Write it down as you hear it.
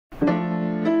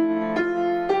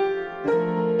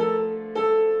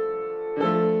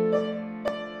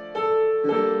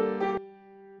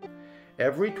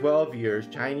Every 12 years,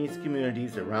 Chinese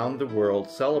communities around the world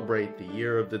celebrate the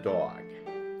Year of the Dog.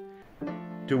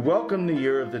 To welcome the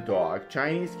Year of the Dog,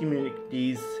 Chinese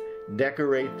communities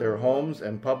decorate their homes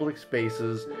and public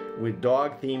spaces with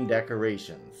dog-themed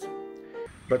decorations.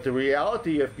 But the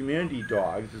reality of community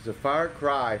dogs is a far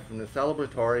cry from the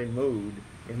celebratory mood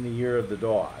in the Year of the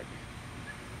Dog.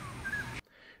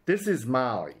 This is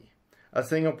Molly, a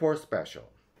Singapore special.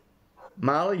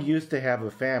 Molly used to have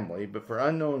a family, but for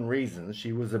unknown reasons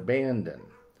she was abandoned.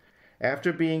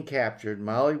 After being captured,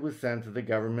 Molly was sent to the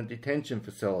government detention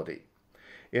facility.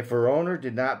 If her owner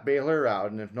did not bail her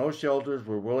out and if no shelters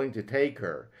were willing to take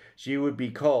her, she would be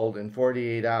culled in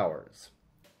 48 hours.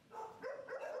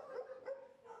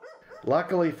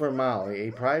 Luckily for Molly,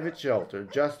 a private shelter,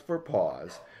 Just for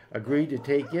Paws, agreed to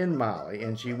take in Molly,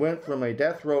 and she went from a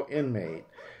death row inmate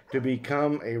to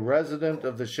become a resident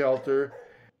of the shelter.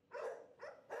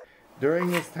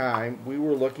 During this time, we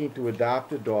were looking to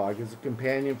adopt a dog as a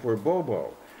companion for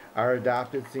Bobo, our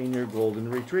adopted senior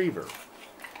golden retriever.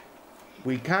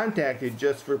 We contacted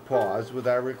Just for Paws with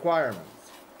our requirements.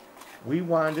 We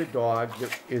wanted a dog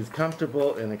that is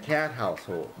comfortable in a cat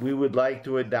household. We would like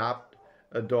to adopt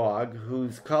a dog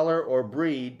whose color or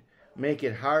breed make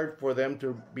it hard for them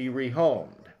to be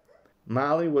rehomed.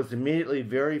 Molly was immediately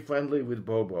very friendly with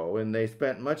Bobo, and they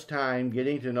spent much time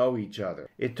getting to know each other.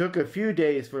 It took a few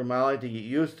days for Molly to get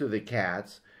used to the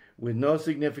cats, with no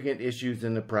significant issues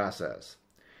in the process.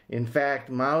 In fact,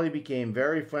 Molly became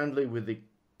very friendly with the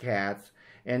cats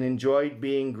and enjoyed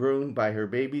being groomed by her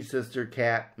baby sister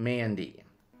cat, Mandy.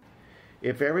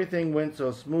 If everything went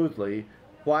so smoothly,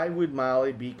 why would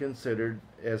Molly be considered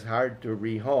as hard to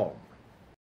rehome?